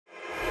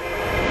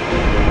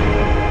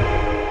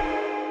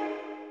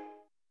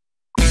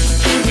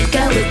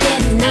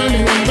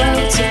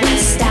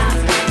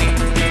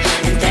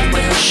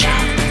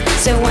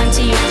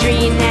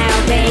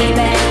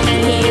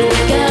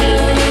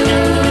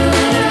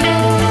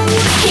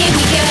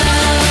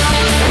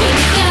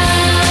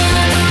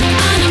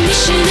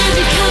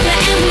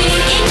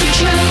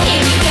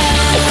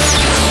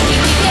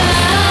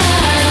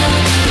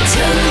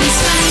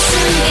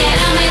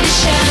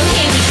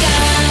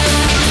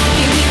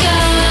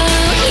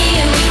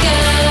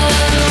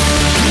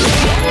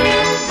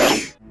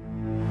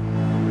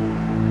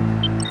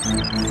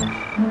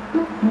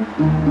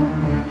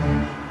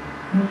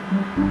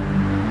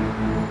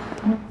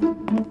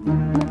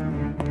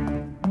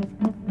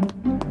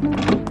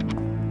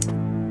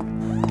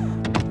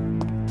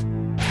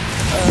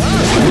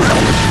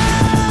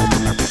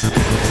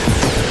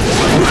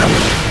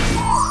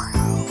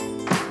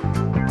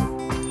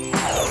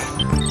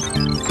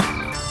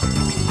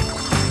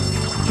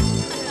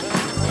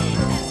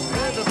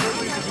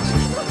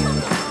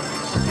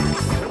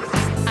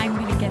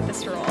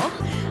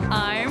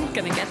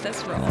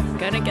role.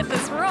 Gonna get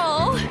this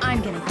role.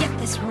 I'm gonna get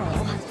this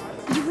role.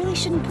 You really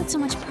shouldn't put so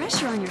much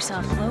pressure on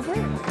yourself, Clover.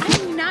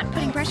 I'm not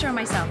putting pressure on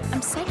myself.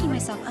 I'm psyching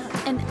myself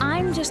up. And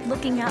I'm just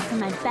looking out for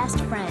my best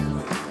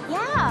friend.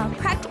 Yeah,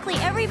 practically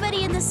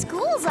everybody in the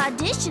school's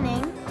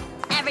auditioning.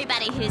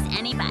 Everybody who's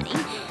anybody.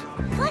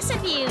 Plus a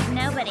few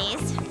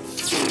nobodies.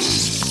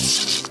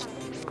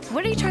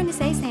 What are you trying to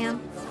say,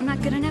 Sam? I'm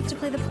not good enough to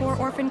play the poor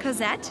orphan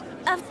Cosette?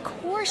 Of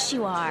course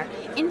you are.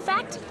 In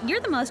fact,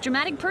 you're the most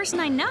dramatic person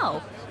I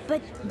know.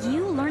 But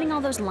you learning all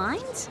those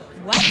lines?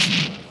 What?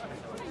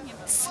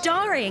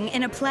 Starring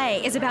in a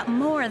play is about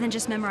more than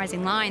just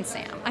memorizing lines,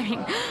 Sam. I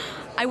mean,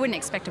 I wouldn't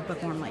expect a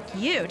bookworm like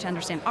you to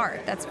understand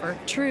art. That's for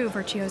true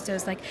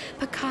virtuosos like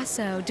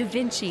Picasso, Da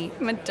Vinci,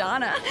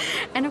 Madonna,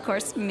 and of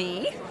course,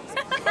 me.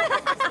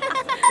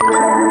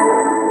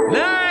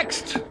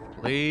 Next,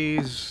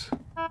 please.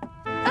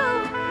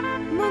 Oh,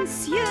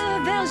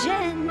 Monsieur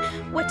Vergennes,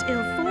 what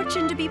ill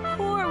fortune to be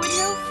poor with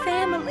no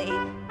family.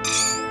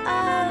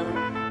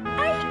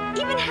 I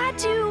even had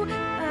to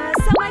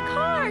sell my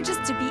car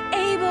just to be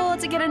able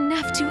to get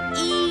enough to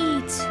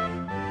eat.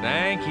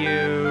 Thank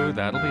you.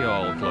 That'll be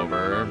all,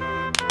 Clover.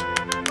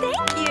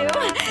 Thank you.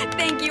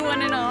 Thank you,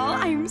 one and all.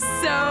 I'm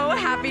so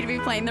happy to be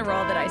playing the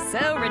role that I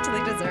so richly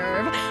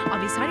deserve.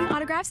 I'll be signing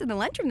autographs in the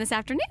lunchroom this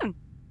afternoon.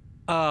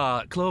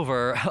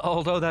 Clover,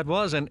 although that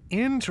was an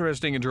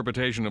interesting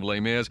interpretation of Les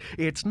Mis,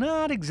 it's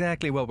not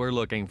exactly what we're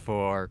looking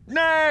for.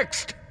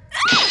 Next!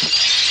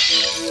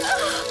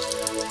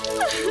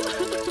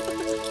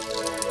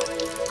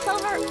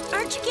 Clover,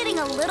 aren't you getting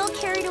a little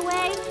carried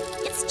away?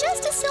 It's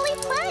just a silly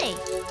play.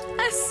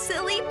 A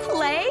silly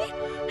play?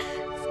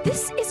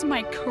 This is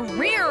my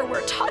career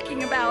we're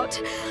talking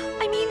about.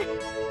 I mean,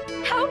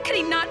 how could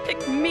he not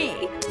pick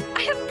me?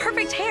 I have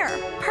perfect hair,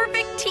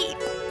 perfect teeth.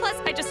 Plus,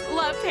 I just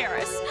love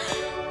Paris.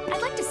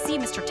 I'd like to see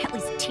Mr.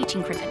 Tetley's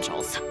teaching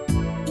credentials.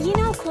 You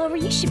know, Clover,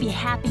 you should be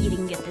happy you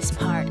didn't get this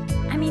part.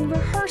 I mean,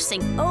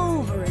 rehearsing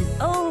over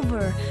and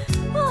over.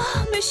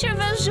 Oh, Monsieur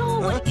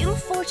Valjean, what ill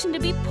fortune to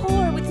be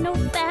poor with no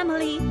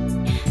family.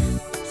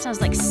 Sounds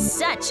like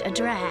such a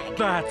drag.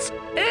 That's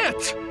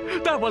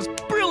it! That was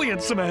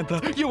brilliant,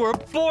 Samantha. You were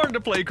born to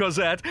play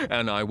Cosette,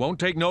 and I won't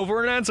take no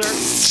for an answer.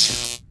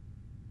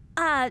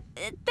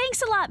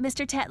 Thanks a lot,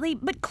 Mr. Tetley,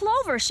 but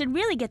Clover should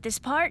really get this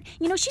part.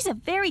 You know, she's a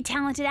very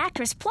talented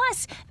actress.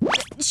 Plus,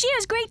 she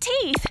has great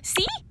teeth.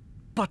 See?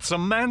 But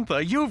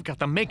Samantha, you've got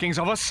the makings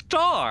of a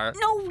star.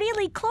 No,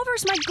 really,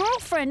 Clover's my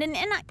girlfriend, and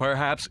I...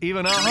 Perhaps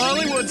even a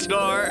Hollywood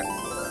star.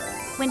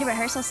 When do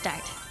rehearsals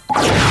start?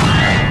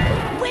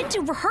 When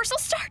do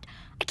rehearsals start?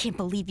 I can't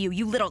believe you,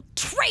 you little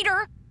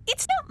traitor!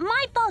 It's not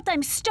my fault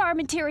I'm star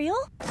material.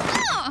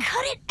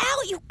 Cut it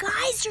out, you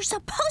guys. You're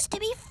supposed to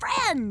be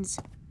friends.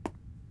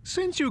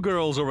 Since you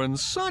girls are in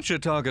such a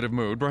talkative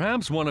mood,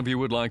 perhaps one of you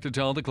would like to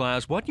tell the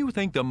class what you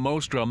think the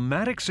most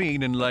dramatic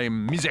scene in Les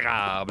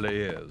Miserables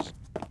is.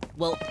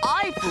 Well,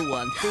 I, for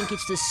one, think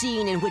it's the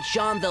scene in which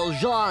Jean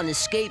Valjean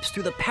escapes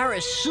through the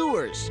Paris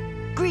sewers.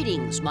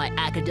 Greetings, my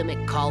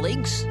academic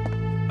colleagues.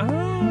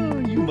 Oh,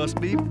 you must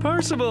be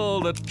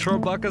Percival, the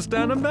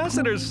Turbakistan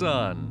ambassador's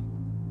son.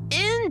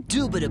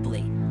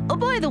 Indubitably. Oh,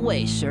 by the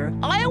way, sir,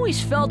 I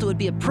always felt it would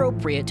be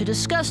appropriate to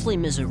discuss Les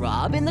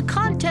Miserables in the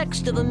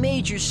context of a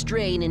major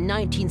strain in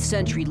 19th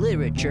century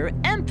literature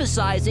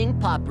emphasizing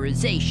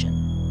pauperization.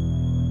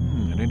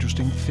 An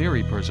interesting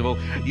theory, Percival.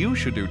 You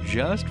should do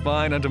just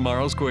fine on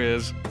tomorrow's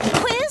quiz.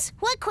 Quiz?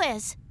 What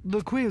quiz?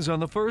 The quiz on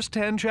the first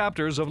 10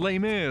 chapters of Les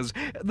Mis.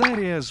 That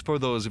is, for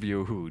those of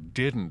you who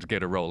didn't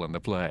get a role in the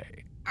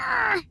play.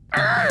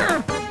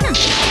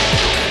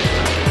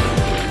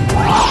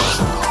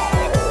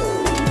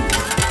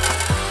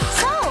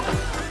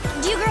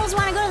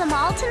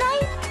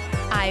 Tonight?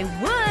 I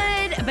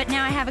would, but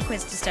now I have a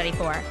quiz to study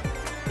for.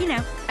 You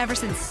know, ever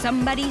since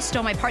somebody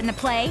stole my part in the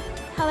play.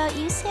 How about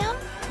you, Sam?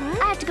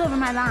 I have to go over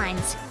my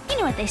lines. You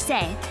know what they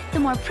say. The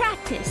more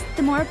practice,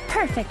 the more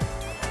perfect.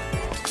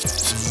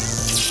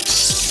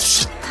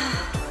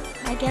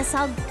 I guess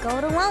I'll go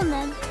it alone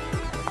then.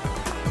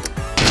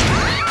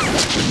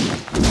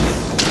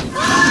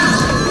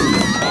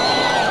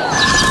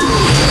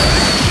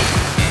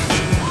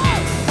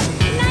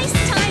 Nice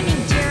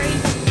timing, Jerry.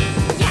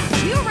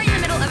 Yeah, we were right in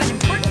the middle of an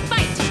important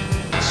fight.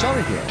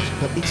 Sorry, girls,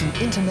 but it's an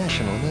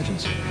international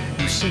emergency.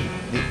 You see,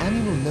 the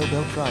annual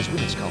Nobel Prize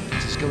Winners'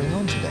 Conference is going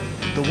on today.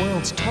 The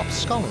world's top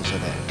scholars are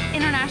there.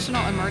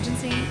 International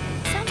emergency?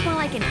 Sounds more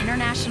like an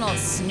international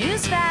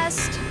snooze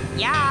fest.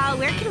 Yeah,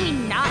 where can we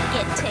not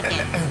get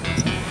tickets?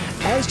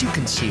 As you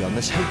can see on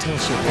this hotel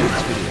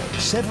surveillance video,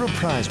 several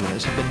prize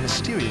winners have been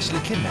mysteriously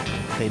kidnapped.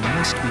 They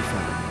must be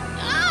found.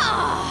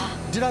 Oh!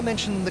 Did I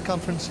mention the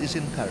conference is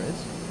in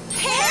Paris?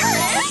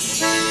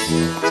 Paris?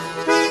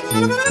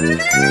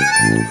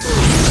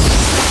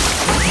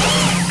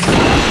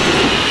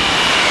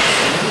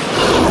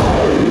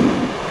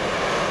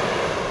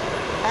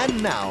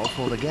 And now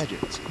for the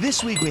gadgets.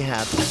 This week we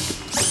have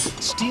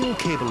steel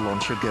cable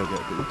launcher go-go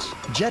boots,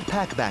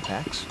 jetpack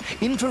backpacks,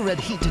 infrared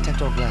heat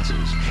detector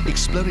glasses,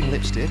 exploding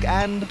lipstick,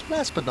 and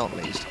last but not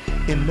least,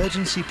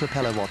 emergency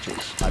propeller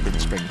watches,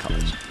 hybrid spring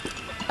colors.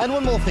 And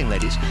one more thing,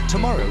 ladies.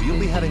 Tomorrow you'll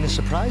be having a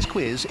surprise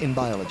quiz in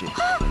biology.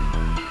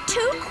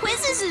 2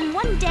 quizzes in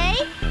one day?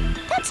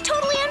 That's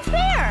totally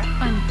unfair.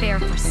 Unfair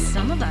for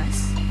some of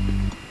us.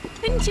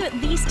 Couldn't you at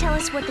least tell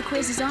us what the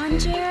quiz is on,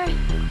 Jer?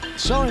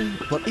 Sorry,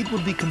 but it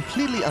would be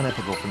completely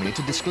unethical for me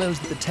to disclose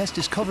that the test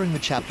is covering the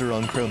chapter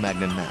on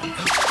Cro-Magnon Man.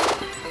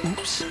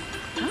 Oops.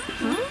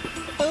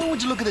 Oh,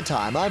 would you look at the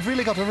time? I've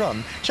really got to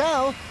run.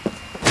 Ciao!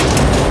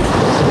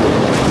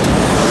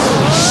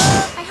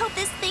 I hope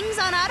this thing's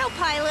on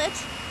autopilot.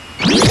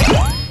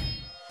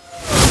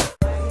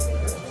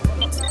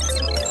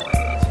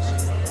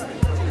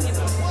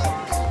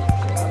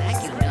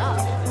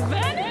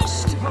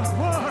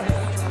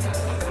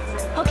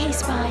 Okay,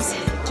 Spies,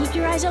 keep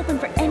your eyes open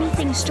for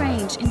anything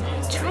strange and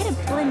try to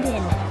blend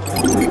in.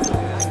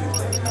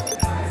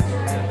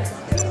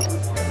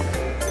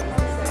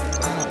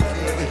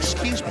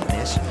 Excuse me,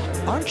 miss.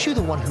 Aren't you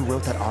the one who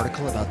wrote that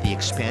article about the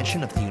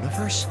expansion of the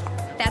universe?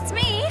 That's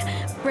me.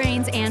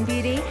 Brains and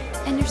beauty.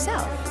 And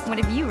yourself. What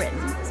have you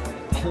written?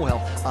 Well,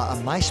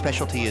 my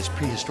specialty is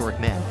prehistoric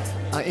man.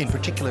 In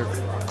particular,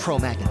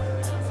 Cro-Magnon.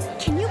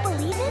 Can you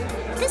believe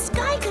it? This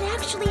guy could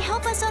actually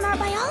help us on our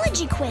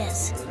biology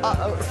quiz.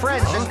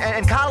 Friends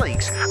and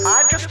colleagues,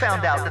 I've just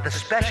found out that the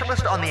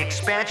specialist on the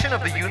expansion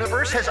of the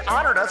universe has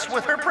honored us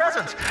with her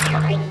presence.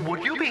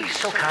 Would you be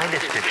so kind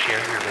as to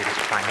share your latest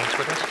findings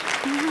with us?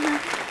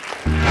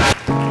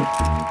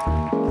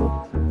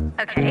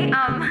 Okay,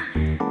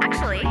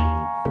 actually,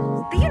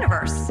 the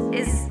universe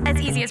is as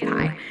easy as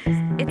pie.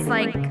 It's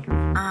like,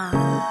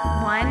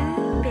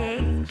 one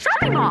big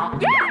shopping mall.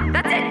 Yeah,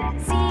 that's it.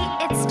 See,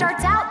 it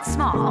starts out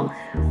small,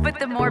 but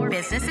the more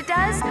business it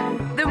does,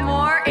 the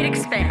more it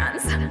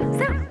expands.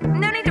 So,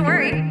 no need to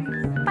worry.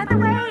 By the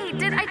way,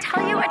 did I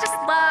tell you I just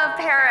love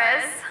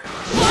Paris?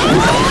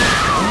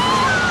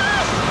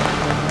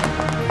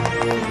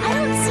 I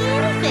don't see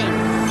anything.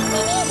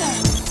 Me neither.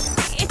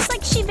 It's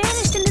like she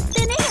vanished into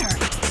thin air.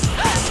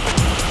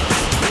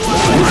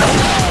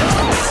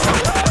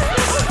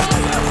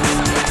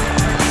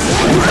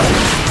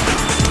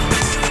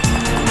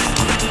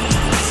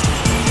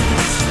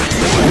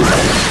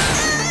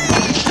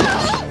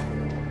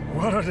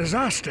 What a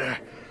disaster!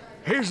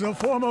 He's the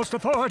foremost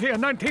authority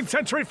in 19th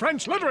century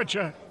French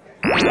literature.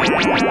 Okay,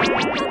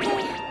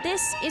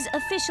 this is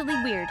officially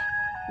weird.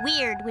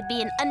 Weird would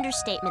be an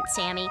understatement,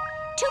 Sammy.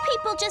 2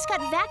 people just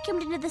got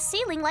vacuumed into the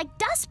ceiling like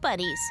dust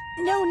buddies.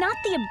 No, not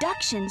the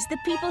abductions, the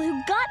people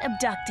who got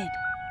abducted.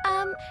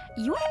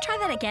 You want to try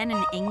that again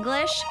in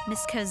English,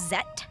 Miss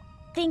Cosette?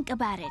 Think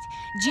about it.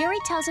 Jerry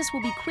tells us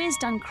we'll be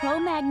quizzed on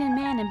Cro-Magnon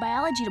Man in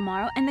biology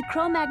tomorrow, and the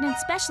Cro-Magnon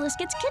specialist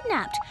gets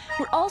kidnapped.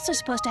 We're also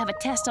supposed to have a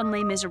test on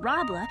Les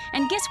Miserables,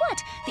 and guess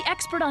what? The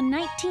expert on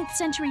 19th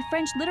century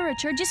French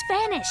literature just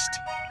vanished.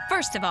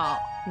 First of all,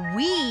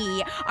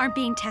 we aren't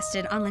being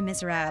tested on Les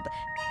Miserables.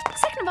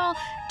 Second of all,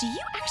 do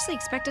you actually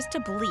expect us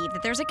to believe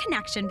that there's a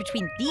connection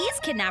between these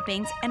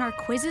kidnappings and our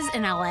quizzes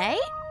in LA?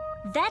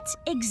 That's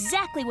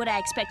exactly what I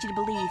expect you to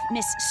believe,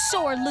 Miss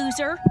Sore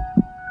Loser.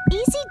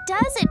 Easy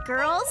does it,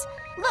 girls.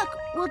 Look,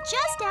 we'll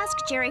just ask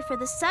Jerry for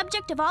the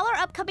subject of all our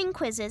upcoming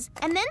quizzes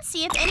and then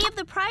see if any of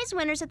the prize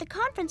winners at the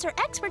conference are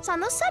experts on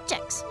those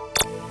subjects.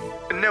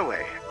 No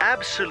way.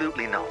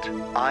 Absolutely not.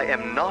 I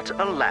am not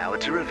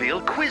allowed to reveal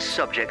quiz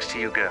subjects to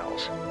you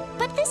girls.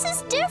 But this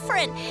is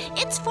different.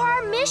 It's for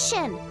our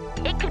mission.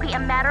 It could be a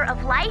matter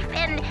of life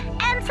and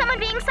someone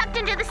being sucked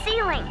into the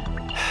ceiling.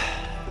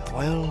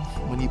 Well,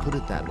 when you put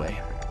it that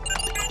way.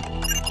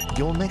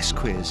 Your next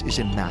quiz is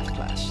in math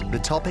class. The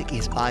topic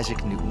is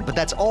Isaac Newton, but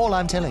that's all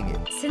I'm telling you.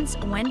 Since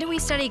when do we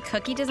study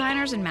cookie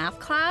designers in math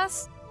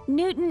class?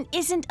 Newton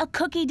isn't a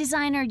cookie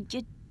designer,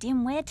 you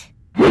dimwit.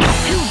 Who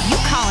you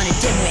calling a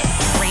dimwit,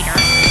 traitor?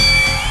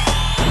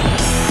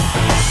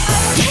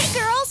 Hey,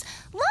 girls,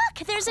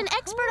 look! There's an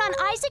expert on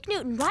Isaac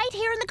Newton right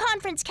here in the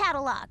conference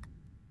catalog.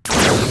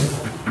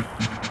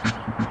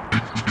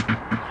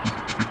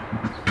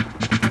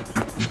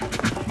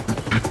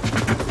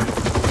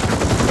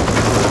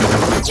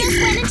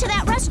 Just went into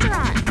that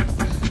restaurant.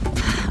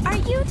 Are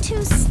you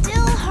two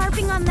still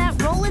harping on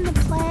that role in the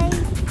play?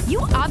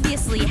 You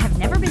obviously have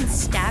never been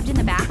stabbed in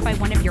the back by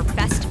one of your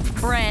best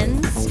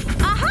friends.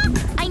 Aha!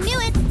 I knew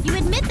it. You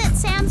admit that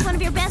Sam's one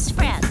of your best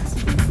friends.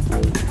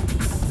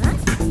 Huh?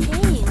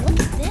 Hey, look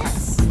at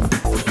this.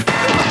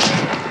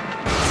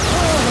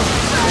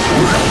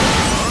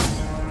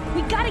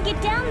 We gotta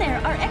get down there.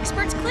 Our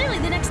expert's clearly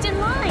the next in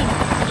line.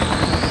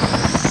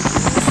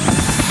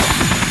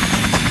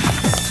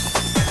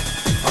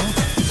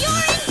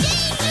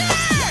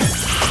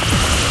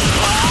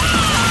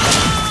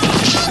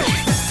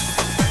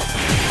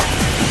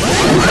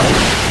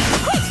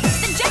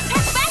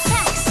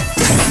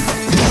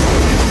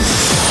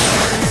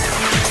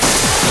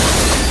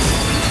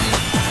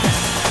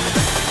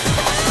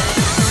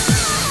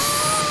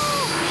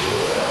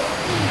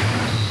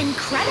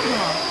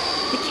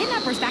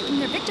 Backing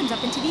their victims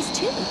up into these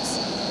tubes.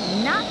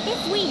 Not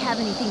if we have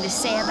anything to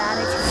say about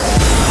it.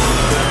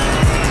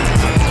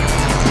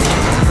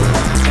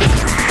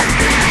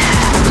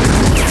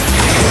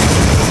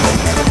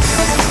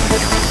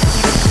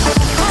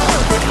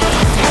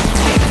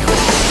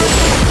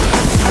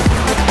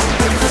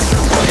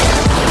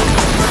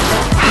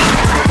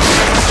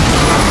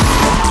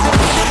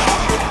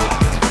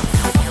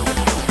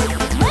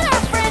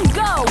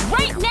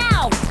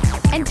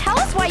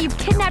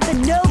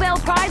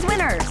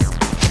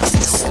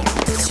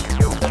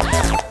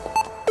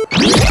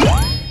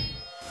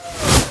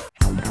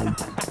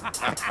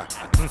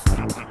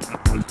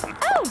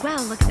 Oh,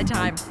 wow, look at the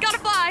time. Gotta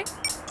fly!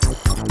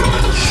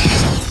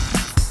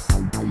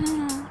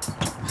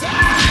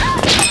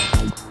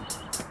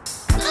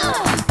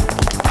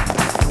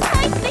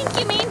 I think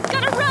you mean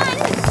gotta run!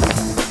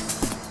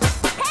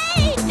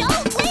 Hey,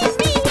 don't leave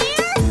me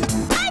here!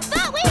 I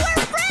thought we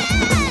were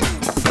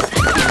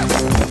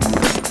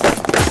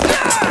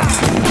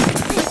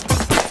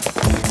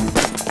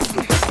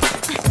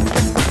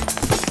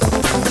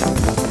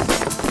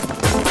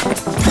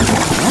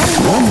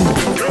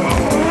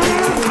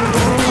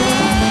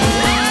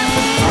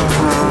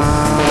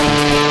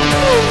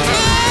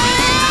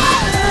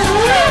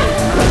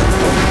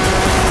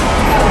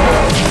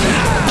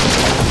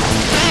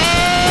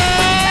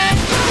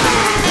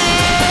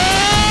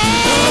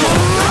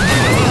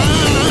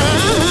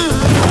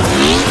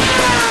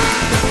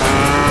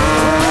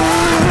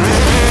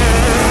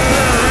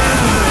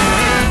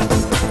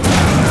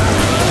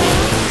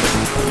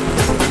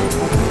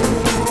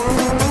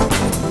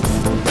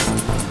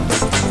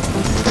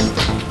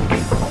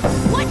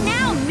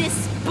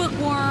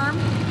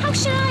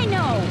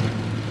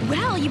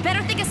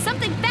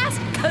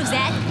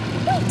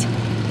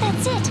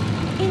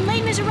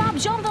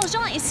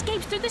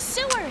escapes through the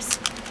sewers.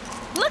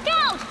 Look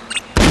out!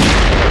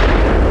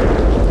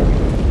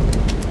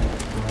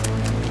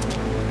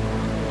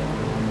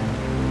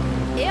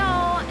 Ew,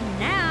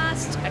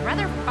 nasty. I'd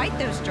rather fight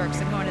those jerks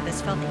than go into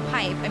this filthy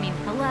pipe. I mean,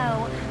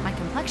 hello, my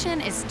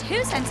complexion is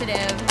too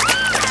sensitive.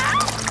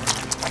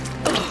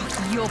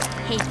 Oh, you'll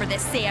pay for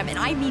this, Sam, and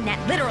I mean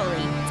that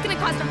literally. It's gonna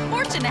cost a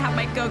fortune to have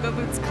my go-go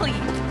boots cleaned.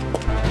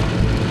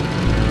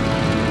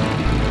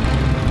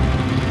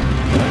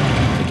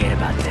 Forget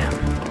about them.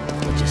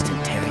 We'll just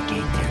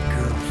interrogate their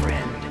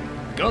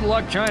girlfriend. Good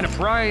luck trying to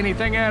pry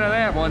anything out of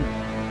that one.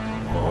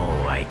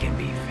 Oh, I can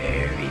be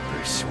very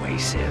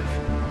persuasive.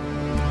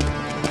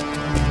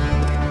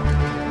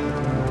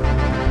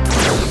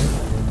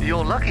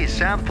 You're lucky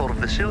Sam thought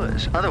of the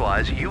sewers.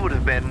 Otherwise, you would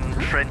have been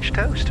French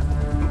toast.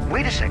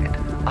 Wait a second.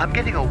 I'm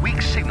getting a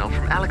weak signal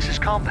from Alex's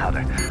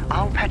compounder.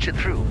 I'll patch it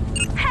through.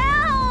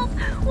 Help!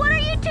 What are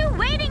you two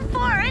waiting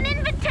for? An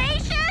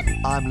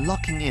invitation? I'm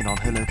locking in on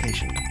her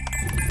location.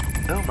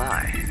 Oh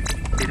my.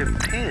 It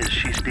appears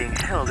she's being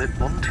held at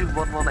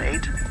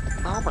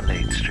 12118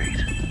 Marmalade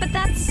Street. But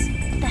that's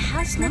the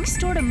house next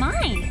door to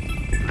mine.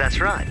 That's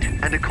right.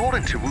 And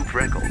according to WOOHP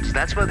records,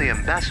 that's where the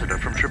ambassador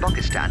from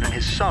Trebukistan and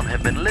his son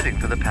have been living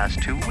for the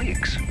past 2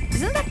 weeks.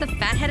 Isn't that the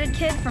fat-headed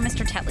kid from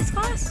Mr. Tetley's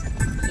class?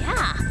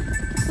 Yeah.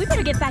 We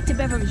better get back to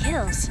Beverly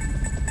Hills.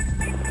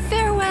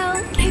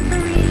 Farewell,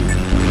 Capery.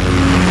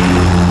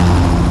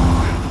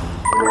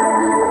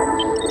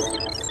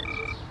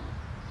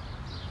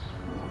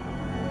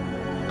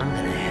 I'm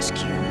gonna ask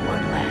you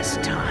one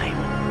last time.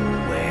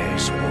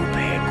 Where's WOOHP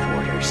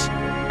headquarters?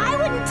 I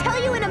wouldn't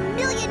tell you in a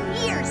million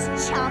years,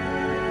 chump.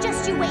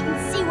 Just you wait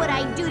and see what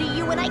I do to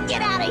you when I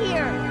get out of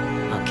here.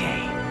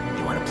 Okay,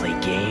 you wanna play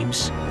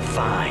games?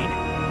 Fine.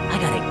 I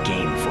got a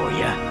game for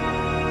you.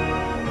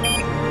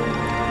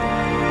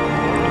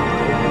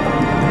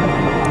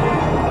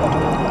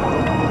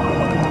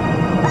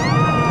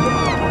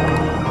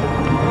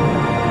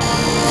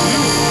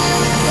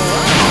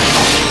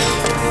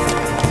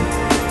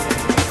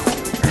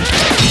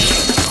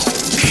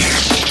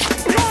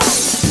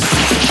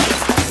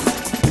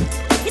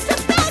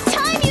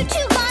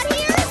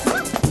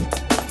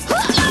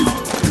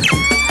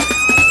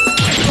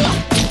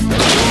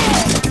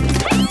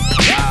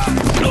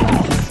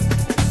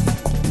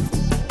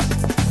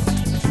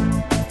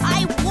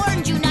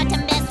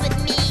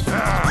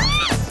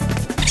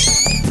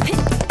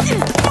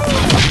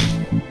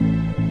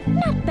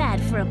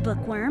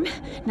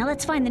 Now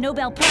let's find the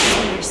Nobel Prize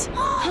winners.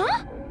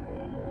 Huh?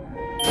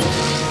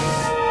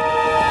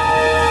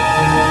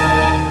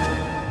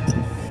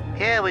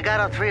 Yeah, we got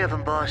all 3 of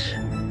them, boss.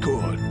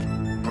 Good.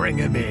 Bring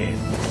him in.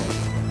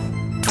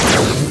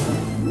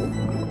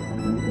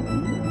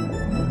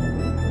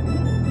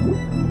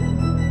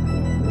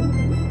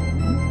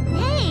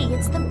 Hey,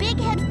 it's the big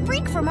head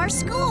freak from our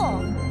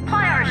school.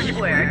 Pi r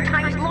squared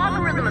times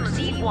logarithm of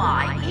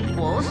cy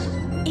equals...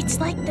 It's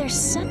like they're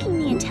sucking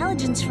the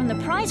intelligence from the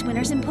prize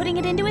winners and putting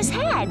it into his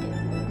head.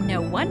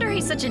 No wonder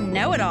he's such a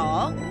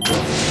know-it-all.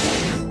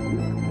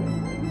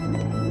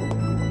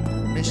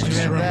 Mr.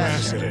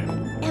 Ambassador.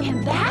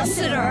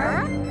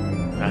 Ambassador?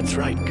 That's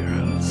right,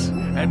 girls.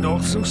 And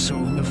also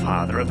soon the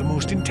father of the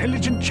most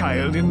intelligent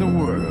child in the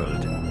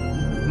world.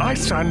 My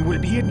son will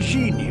be a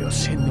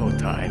genius in no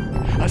time.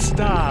 A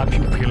star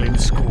pupil in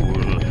school.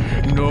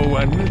 No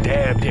one will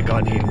dare pick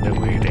on him the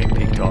way they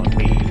picked on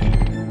me.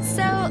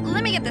 So,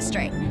 let me get this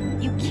straight.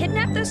 You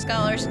kidnapped those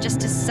scholars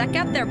just to suck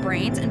out their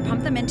brains and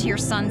pump them into your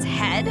son's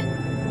head?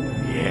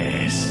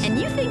 Yes. And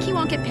you think he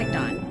won't get picked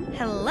on?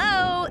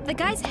 Hello? The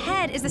guy's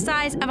head is the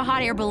size of a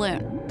hot air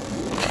balloon.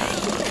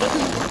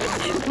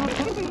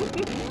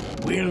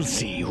 We'll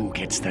see who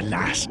gets the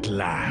last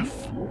laugh.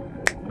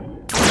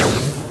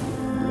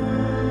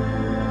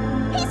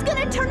 He's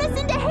gonna turn us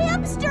into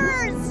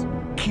hamsters!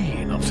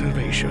 Keen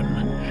observation.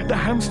 situation. The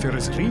hamster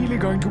is really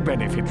going to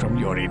benefit from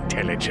your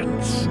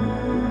intelligence.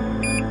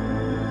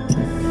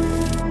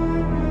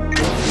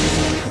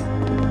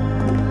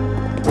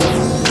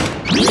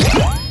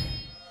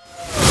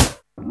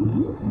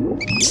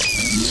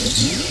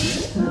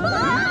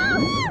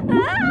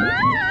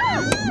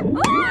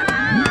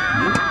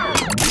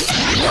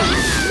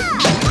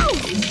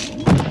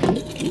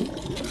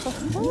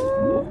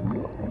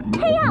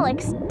 Hey,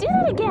 Alex, do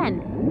that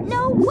again.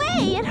 No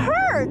way, it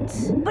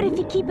hurts. But if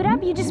you keep it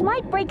up, you just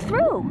might break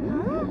through.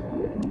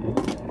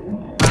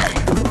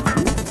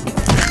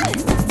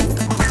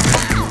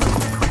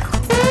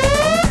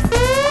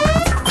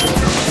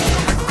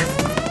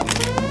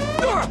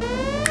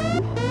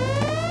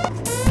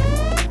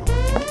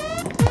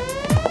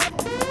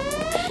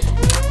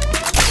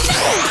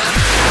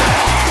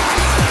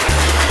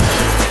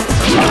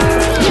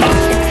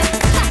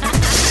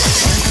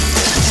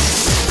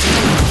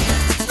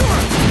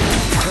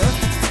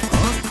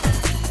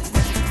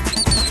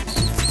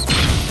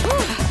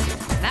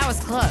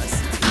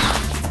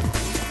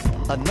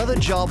 Another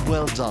job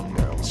well done,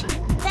 girls.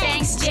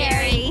 Thanks,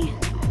 Jerry.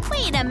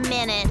 Wait a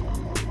minute.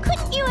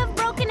 Couldn't you have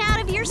broken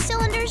out of your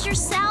cylinders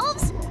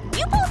yourselves?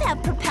 You both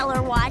have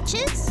propeller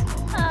watches.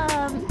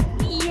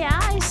 Yeah,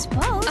 I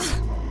suppose.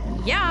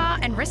 Yeah,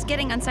 and risk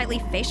getting unsightly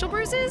facial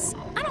bruises?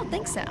 I don't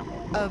think so.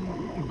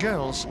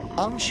 Girls,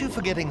 aren't you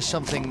forgetting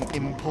something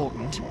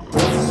important?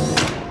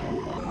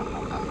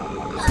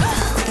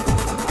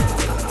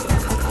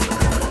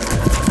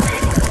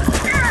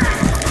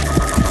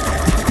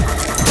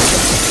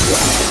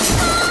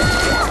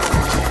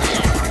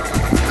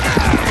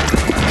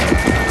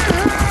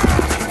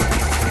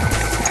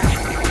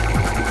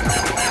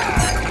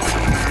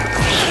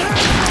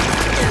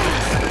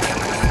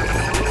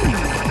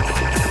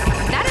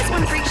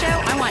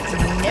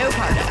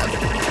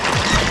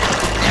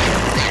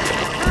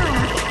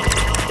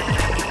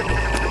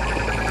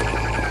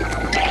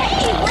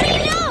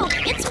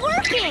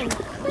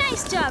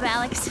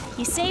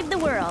 You saved the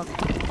world.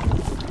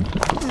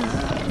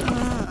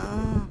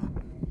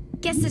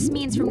 Guess this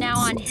means from now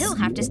on he'll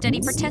have to study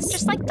for tests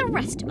just like the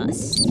rest of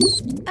us.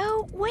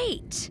 Oh,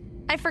 wait.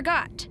 I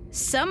forgot.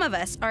 Some of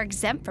us are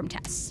exempt from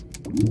tests.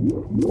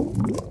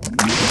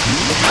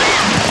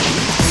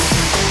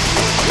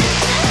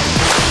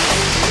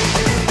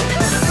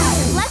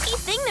 Lucky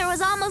thing there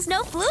was almost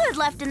no fluid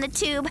left in the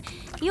tube.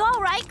 You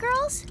all right,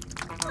 girls?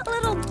 A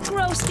little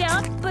grossed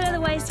out, but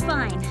otherwise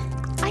fine.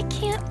 I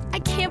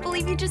can't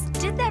believe you just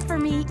did that for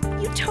me.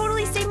 You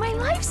totally saved my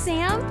life,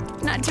 Sam.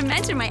 Not to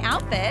mention my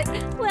outfit.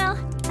 Well,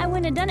 I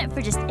wouldn't have done it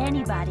for just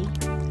anybody.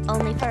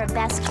 Only for a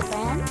best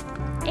friend?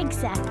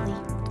 Exactly.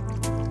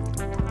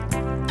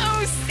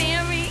 Oh,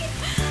 Sammy.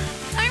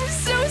 I'm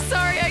so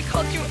sorry I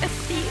called you a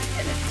thief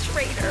and a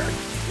traitor.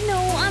 No,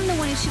 I'm the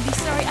one who should be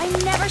sorry. I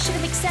never should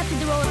have accepted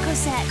the role of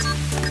Cosette.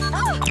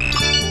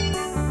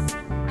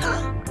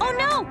 Oh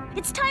no!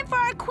 It's time for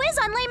our quiz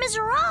on Les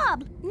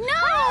Miserables!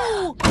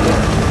 No!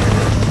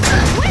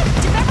 Wait,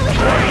 to Beverly!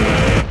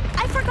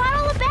 I forgot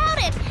all about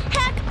it!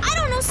 Heck, I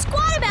don't know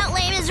squat about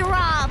Les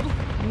Miserables!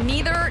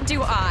 Neither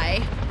do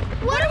I.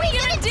 What are we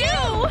gonna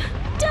do?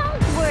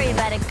 Don't worry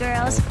about it,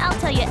 girls. I'll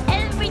tell you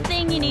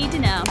everything you need to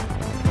know.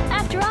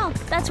 After all,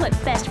 that's what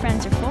best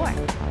friends are for.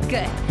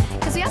 Good,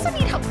 because we also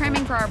need help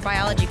cramming for our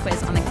biology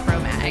quiz on the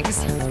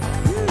Cro-Mags.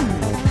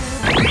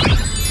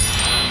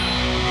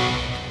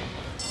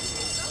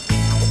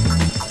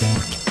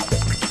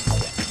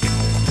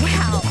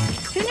 Wow,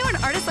 who knew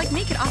an artist like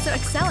me could also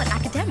excel at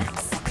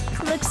academics?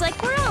 Looks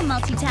like we're all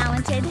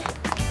multi-talented.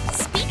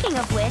 Speaking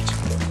of which,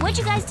 what'd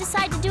you guys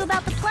decide to do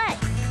about the play?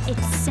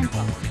 It's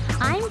simple.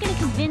 I'm gonna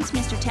convince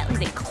Mr. Tetley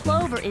that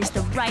Clover is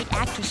the right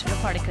actress for the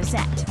part of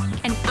Cosette.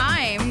 And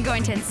I'm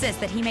going to insist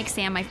that he makes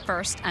Sam my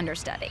first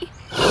understudy.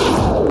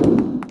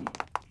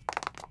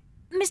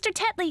 Mr.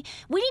 Tetley,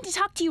 we need to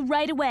talk to you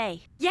right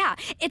away. Yeah,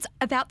 it's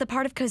about the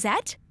part of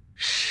Cosette.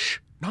 Shh,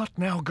 not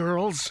now,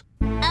 girls.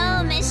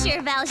 Oh,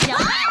 Monsieur Valjean,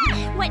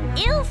 what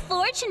ill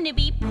fortune to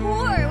be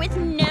poor with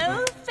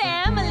no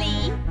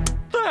family.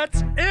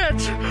 That's it!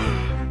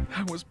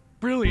 That was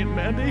brilliant,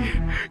 Mandy.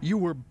 You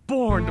were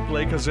born to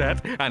play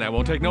Cosette, and I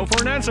won't take no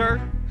for an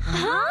answer.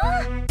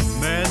 Huh?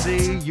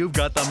 Mandy, you've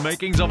got the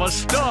makings of a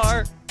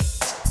star.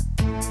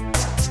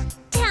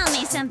 Tell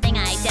me something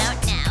I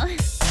don't